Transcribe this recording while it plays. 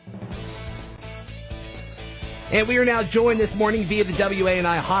And we are now joined this morning via the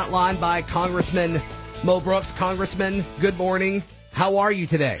WANI hotline by Congressman Mo Brooks. Congressman, good morning. How are you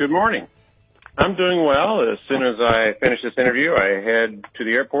today? Good morning. I'm doing well. As soon as I finish this interview, I head to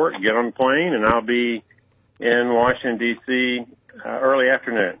the airport, get on the plane, and I'll be in Washington, D.C. Early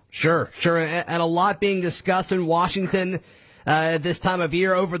afternoon. Sure. And a lot being discussed in Washington this time of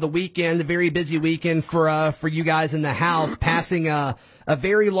year over the weekend, a very busy weekend for you guys in the House, passing a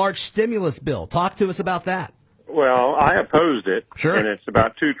very large stimulus bill. Talk to us about that. Well, I opposed it, Sure. And it's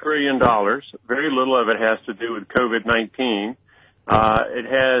about $2 trillion. Very little of it has to do with COVID-19. It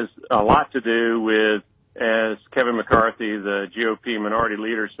has a lot to do with, as Kevin McCarthy, the GOP minority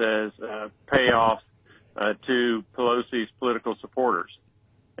leader, says, payoffs to Pelosi's political supporters.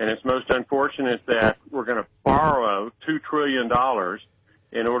 And it's most unfortunate that we're going to borrow $2 trillion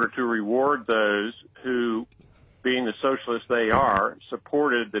in order to reward those who, being the socialists they are,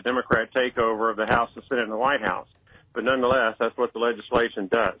 supported the Democrat takeover of the House, the Senate, and the White House. But nonetheless, that's what the legislation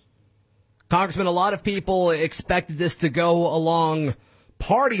does. Congressman, a lot of people expected this to go along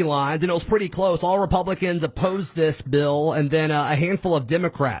party lines, and it was pretty close. All Republicans opposed this bill, and then a handful of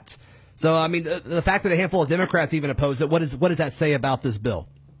Democrats. So, I mean, the fact that a handful of Democrats even opposed it, what does that say about this bill?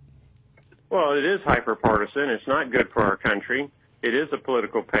 Well, it is hyper-partisan. It's not good for our country. It is a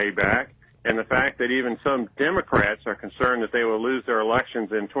political payback. And the fact that even some Democrats are concerned that they will lose their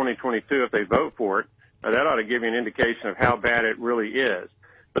elections in 2022 if they vote for it, that ought to give you an indication of how bad it really is.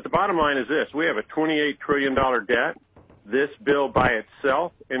 But the bottom line is this. We have a $28 trillion debt. This bill by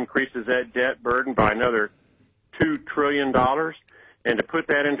itself increases that debt burden by another $2 trillion. And to put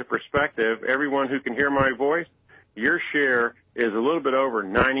that into perspective, everyone who can hear my voice, your share is a little bit over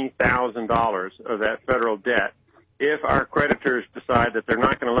 $90,000 of that federal debt. If our creditors decide that they're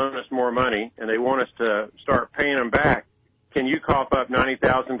not going to loan us more money and they want us to start paying them back, can you cough up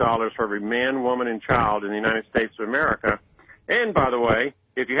 $90,000 for every man, woman, and child in the United States of America? And, by the way,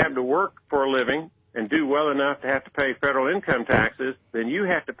 if you happen to work for a living and do well enough to have to pay federal income taxes, then you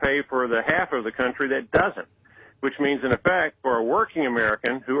have to pay for the half of the country that doesn't, which means, in effect, for a working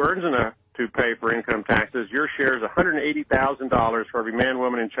American who earns enough to pay for income taxes, your share is $180,000 for every man,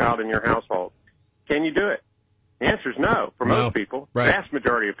 woman, and child in your household. Can you do it? The answer is no for most people, right. Vast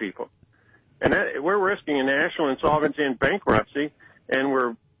majority of people. And we're risking a national insolvency and bankruptcy, and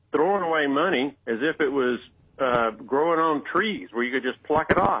we're throwing away money as if it was growing on trees where you could just pluck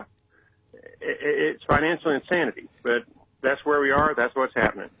it off. It's financial insanity, but that's where we are. That's what's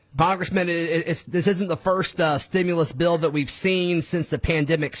happening. Congressman, this isn't the first stimulus bill that we've seen since the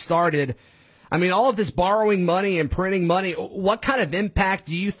pandemic started. I mean, all of this borrowing money and printing money, what kind of impact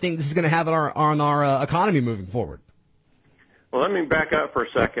do you think this is going to have on our economy moving forward? Well, let me back up for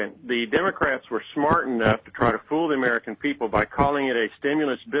a second. The Democrats were smart enough to try to fool the American people by calling it a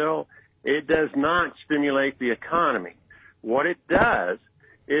stimulus bill. It does not stimulate the economy. What it does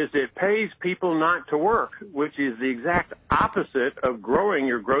is it pays people not to work, which is the exact opposite of growing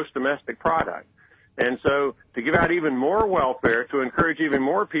your gross domestic product. And so to give out even more welfare, to encourage even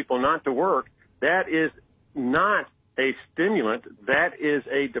more people not to work, that is not a stimulant. That is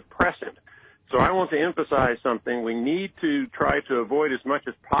a depressant. So I want to emphasize something. We need to try to avoid as much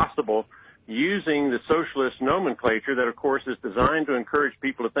as possible using the socialist nomenclature that, of course, is designed to encourage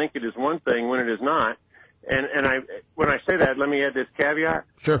people to think it is one thing when it is not. And when I say that, let me add this caveat.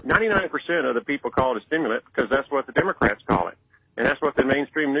 Sure. 99% of the people call it a stimulant because that's what the Democrats call it. And that's what the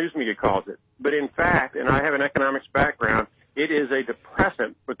mainstream news media calls it. But in fact, and I have an economics background, it is a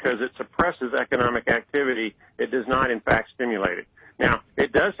depressant because it suppresses economic activity. It does not, in fact, stimulate it. Now,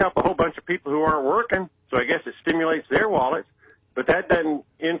 it does help a whole bunch of people who aren't working, so I guess it stimulates their wallets, but that doesn't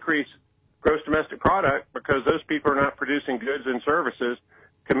increase gross domestic product because those people are not producing goods and services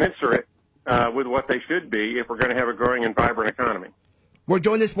commensurate with what they should be if we're going to have a growing and vibrant economy. We're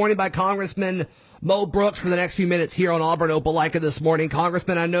joined this morning by Congressman Mo Brooks for the next few minutes here on Auburn Opelika this morning.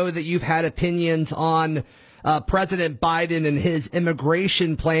 Congressman, I know that you've had opinions on President Biden and his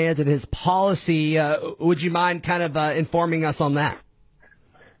immigration plans and his policy. Would you mind kind of informing us on that?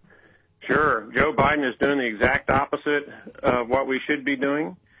 Sure. Joe Biden is doing the exact opposite of what we should be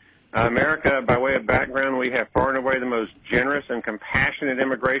doing. America, by way of background, we have far and away the most generous and compassionate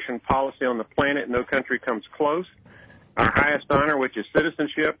immigration policy on the planet. No country comes close. Our highest honor, which is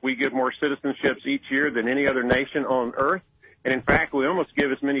citizenship, we give more citizenships each year than any other nation on earth. And in fact, we almost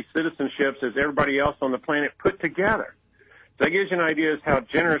give as many citizenships as everybody else on the planet put together. So that gives you an idea of how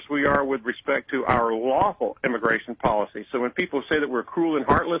generous we are with respect to our lawful immigration policy. So when people say that we're cruel and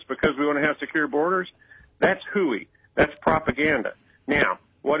heartless because we want to have secure borders, that's hooey. That's propaganda. Now,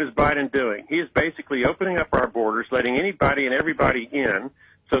 what is Biden doing? He is basically opening up our borders, letting anybody and everybody in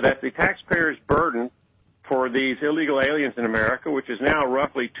so that the taxpayer's burden for these illegal aliens in America, which is now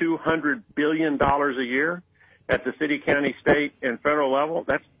roughly $200 billion a year at the city, county, state, and federal level.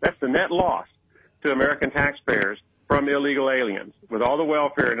 That's the net loss to American taxpayers from illegal aliens, with all the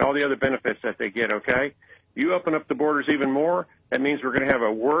welfare and all the other benefits that they get, okay? You open up the borders even more, that means we're going to have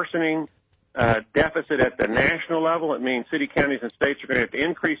a worsening deficit at the national level. It means city, counties, and states are going to have to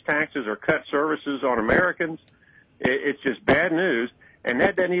increase taxes or cut services on Americans. It's just bad news, and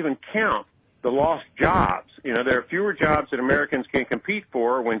that doesn't even count the lost jobs. You know, there are fewer jobs that Americans can compete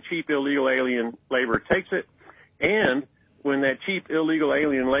for when cheap illegal alien labor takes it, and when that cheap illegal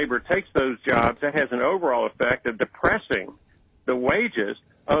alien labor takes those jobs, that has an overall effect of depressing the wages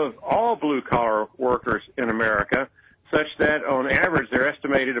of all blue-collar workers in America, such that on average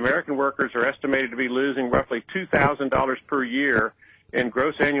American workers are estimated to be losing roughly $2,000 per year in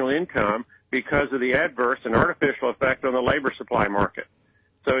gross annual income because of the adverse and artificial effect on the labor supply market.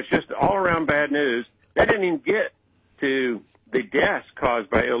 So it's just all-around bad news. That didn't even get to the deaths caused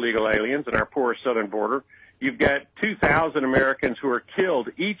by illegal aliens in our porous southern border. You've got 2,000 Americans who are killed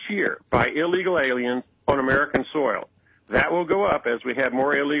each year by illegal aliens on American soil. That will go up as we have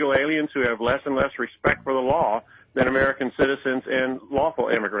more illegal aliens who have less and less respect for the law than American citizens and lawful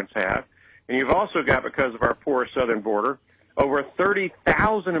immigrants have. And you've also got, because of our porous southern border, over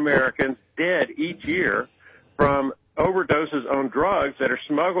 30,000 Americans dead each year from overdoses on drugs that are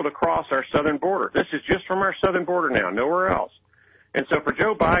smuggled across our southern border. This is just from our southern border now, nowhere else. And so for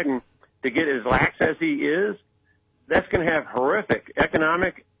Joe Biden to get as lax as he is, that's going to have horrific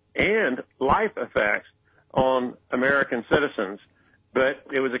economic and life effects on American citizens. But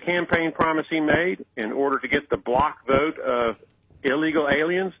it was a campaign promise he made in order to get the block vote of illegal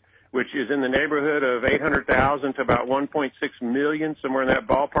aliens, which is in the neighborhood of 800,000 to about 1.6 million, somewhere in that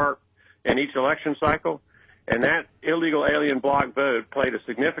ballpark, in each election cycle. And that illegal alien block vote played a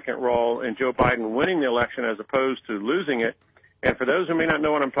significant role in Joe Biden winning the election as opposed to losing it. And for those who may not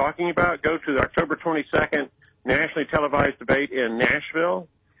know what I'm talking about, go to the October 22nd nationally televised debate in Nashville,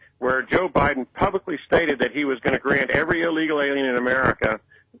 where Joe Biden publicly stated that he was going to grant every illegal alien in America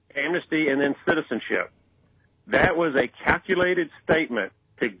amnesty and then citizenship. That was a calculated statement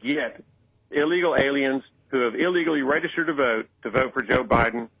to get illegal aliens who have illegally registered to vote for Joe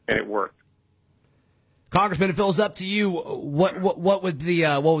Biden, and it worked. Congressman, if it was up to you, what would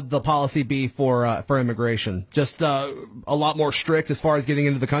the policy be for immigration? Just a lot more strict as far as getting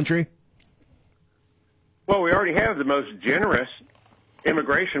into the country? Well, we already have the most generous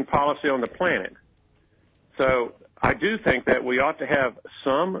immigration policy on the planet. So I do think that we ought to have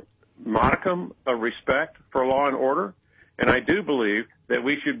some modicum of respect for law and order, and I do believe that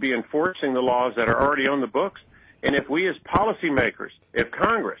we should be enforcing the laws that are already on the books. And if we as policymakers, if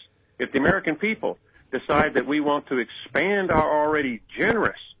Congress, if the American people decide that we want to expand our already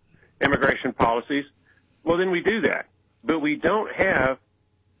generous immigration policies, well, then we do that. But we don't have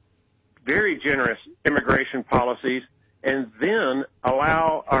very generous immigration policies and then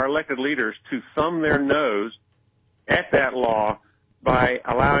allow our elected leaders to thumb their nose at that law by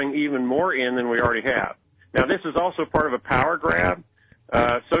allowing even more in than we already have. Now, this is also part of a power grab.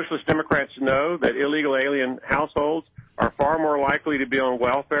 Socialist Democrats know that illegal alien households are far more likely to be on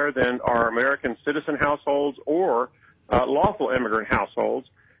welfare than our American citizen households or lawful immigrant households.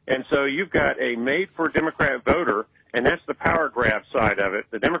 And so you've got a made-for-Democrat voter, and that's the power grab side of it.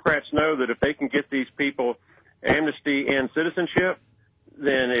 The Democrats know that if they can get these people amnesty and citizenship,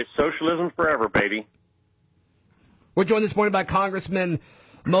 then it's socialism forever, baby. We're joined this morning by Congressman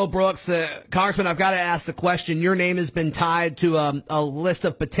Mo Brooks. Congressman, I've got to ask the question. Your name has been tied to a list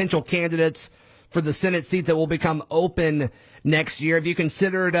of potential candidates for the Senate seat that will become open next year. Have you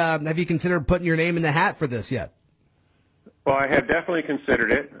considered putting your name in the hat for this yet? Well, I have definitely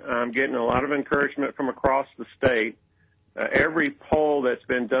considered it. I'm getting a lot of encouragement from across the state. Every poll that's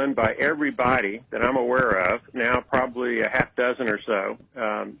been done by everybody that I'm aware of, now probably a half dozen or so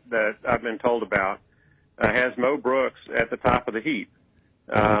that I've been told about, has Mo Brooks at the top of the heap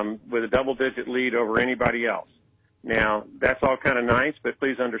with a double-digit lead over anybody else. Now, that's all kind of nice, but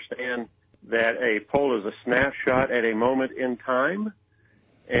please understand that a poll is a snapshot at a moment in time,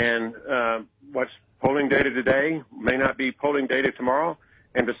 and what's polling data today may not be polling data tomorrow.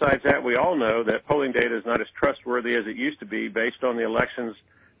 And besides that, we all know that polling data is not as trustworthy as it used to be based on the elections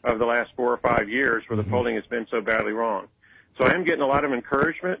of the last 4 or 5 years where the polling has been so badly wrong. So I am getting a lot of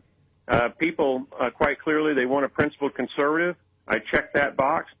encouragement. People, quite clearly, they want a principled conservative. I check that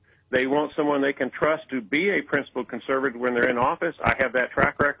box. They want someone they can trust to be a principled conservative when they're in office. I have that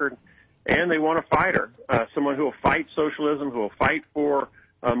track record. And they want a fighter, someone who will fight socialism, who will fight for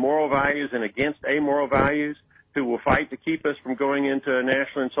moral values and against amoral values. who will fight to keep us from going into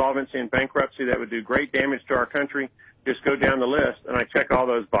national insolvency and bankruptcy that would do great damage to our country. Just go down the list, and I check all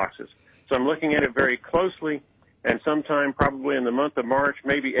those boxes. So I'm looking at it very closely, and sometime probably in the month of March,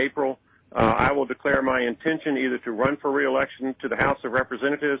 maybe April, I will declare my intention either to run for re-election to the House of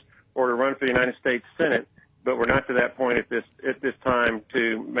Representatives or to run for the United States Senate. But we're not to that point at this time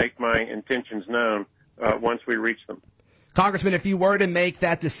to make my intentions known once we reach them. Congressman, if you were to make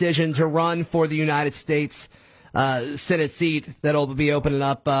that decision to run for the United States Senate seat that'll be opening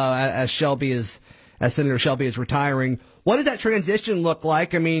up as Senator Shelby is retiring, what does that transition look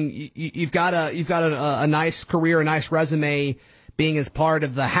like? I mean, you've got a nice career, a nice resume, being as part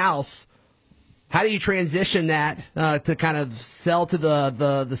of the House. How do you transition that to kind of sell to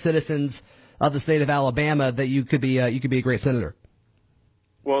the citizens of the state of Alabama that you could be a great senator?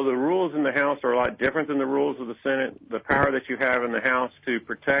 Well, the rules in the House are a lot different than the rules of the Senate. The power that you have in the House to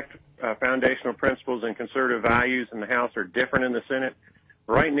protect foundational principles and conservative values in the House are different in the Senate.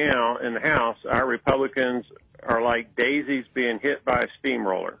 Right now, in the House, our Republicans are like daisies being hit by a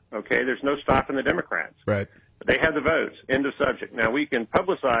steamroller. Okay, there's no stopping the Democrats. Right. They have the votes. End of subject. Now, we can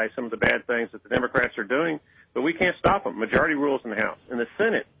publicize some of the bad things that the Democrats are doing, but we can't stop them. Majority rules in the House. In the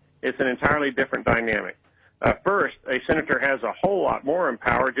Senate, it's an entirely different dynamic. First, a senator has a whole lot more in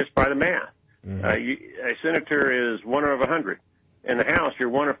power just by the math. Mm-hmm. A senator is 1 of 100. In the House, you're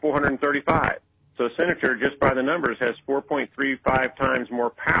 1 of 435. So a senator, just by the numbers, has 4.35 times more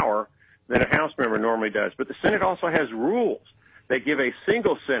power than a House member normally does. But the Senate also has rules that give a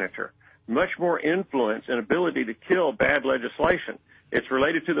single senator much more influence and ability to kill bad legislation. It's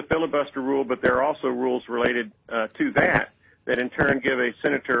related to the filibuster rule, but there are also rules related to that in turn give a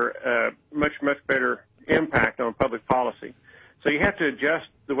senator much better impact on public policy. So you have to adjust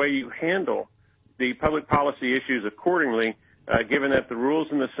the way you handle the public policy issues accordingly, given that the rules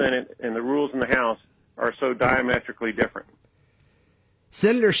in the Senate and the rules in the House are so diametrically different.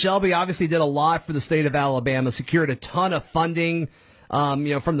 Senator Shelby obviously did a lot for the state of Alabama, secured a ton of funding,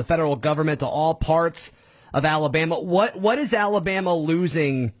 from the federal government to all parts of Alabama. What is Alabama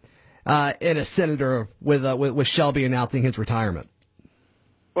losing in a senator with Shelby announcing his retirement?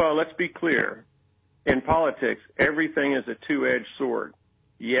 Well, let's be clear. In politics, everything is a two-edged sword.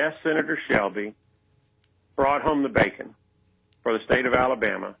 Yes, Senator Shelby brought home the bacon for the state of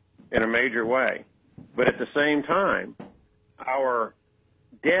Alabama in a major way. But at the same time, our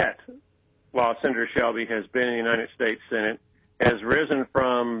debt, while Senator Shelby has been in the United States Senate, has risen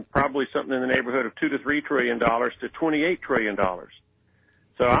from probably something in the neighborhood of $2 to $3 trillion to $28 trillion.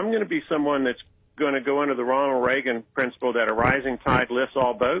 So I'm going to be someone that's going to go under the Ronald Reagan principle that a rising tide lifts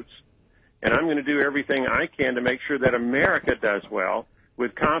all boats. And I'm going to do everything I can to make sure that America does well,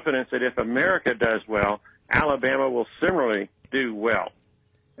 with confidence that if America does well, Alabama will similarly do well.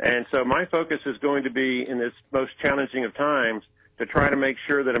 And so my focus is going to be, in this most challenging of times, to try to make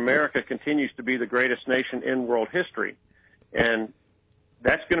sure that America continues to be the greatest nation in world history. And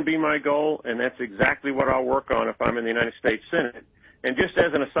that's going to be my goal, and that's exactly what I'll work on if I'm in the United States Senate. And just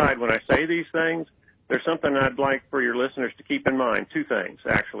as an aside, when I say these things, there's something I'd like for your listeners to keep in mind. Two things,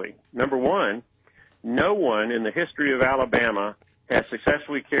 actually. Number one, no one in the history of Alabama has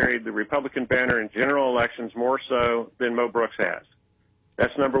successfully carried the Republican banner in general elections more so than Mo Brooks has.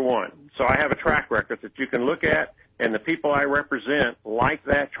 That's number one. So I have a track record that you can look at, and the people I represent like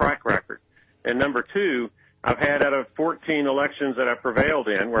that track record. And number two, I've had out of 14 elections that I've prevailed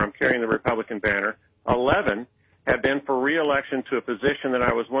in, where I'm carrying the Republican banner, 11 have been for re-election to a position that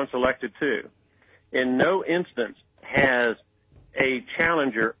I was once elected to. In no instance has a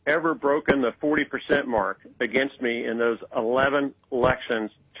challenger ever broken the 40% mark against me in those 11 elections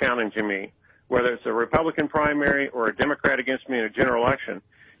challenging me, whether it's a Republican primary or a Democrat against me in a general election.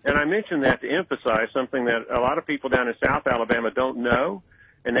 And I mention that to emphasize something that a lot of people down in South Alabama don't know,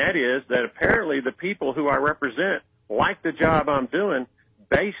 and that is that apparently the people who I represent like the job I'm doing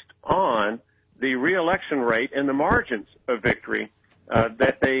based on the re-election rate and the margins of victory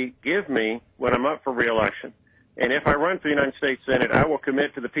that they give me when I'm up for re-election. And if I run for the United States Senate, I will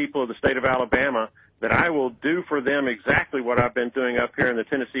commit to the people of the state of Alabama that I will do for them exactly what I've been doing up here in the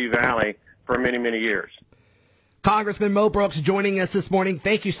Tennessee Valley for many, many years. Congressman Mo Brooks joining us this morning.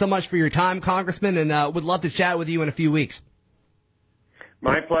 Thank you so much for your time, Congressman, and would love to chat with you in a few weeks.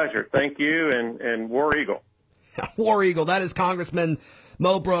 My pleasure. Thank you, and War Eagle. War Eagle. That is Congressman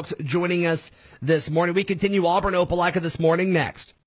Mo Brooks joining us this morning. We continue Auburn Opelika this morning next.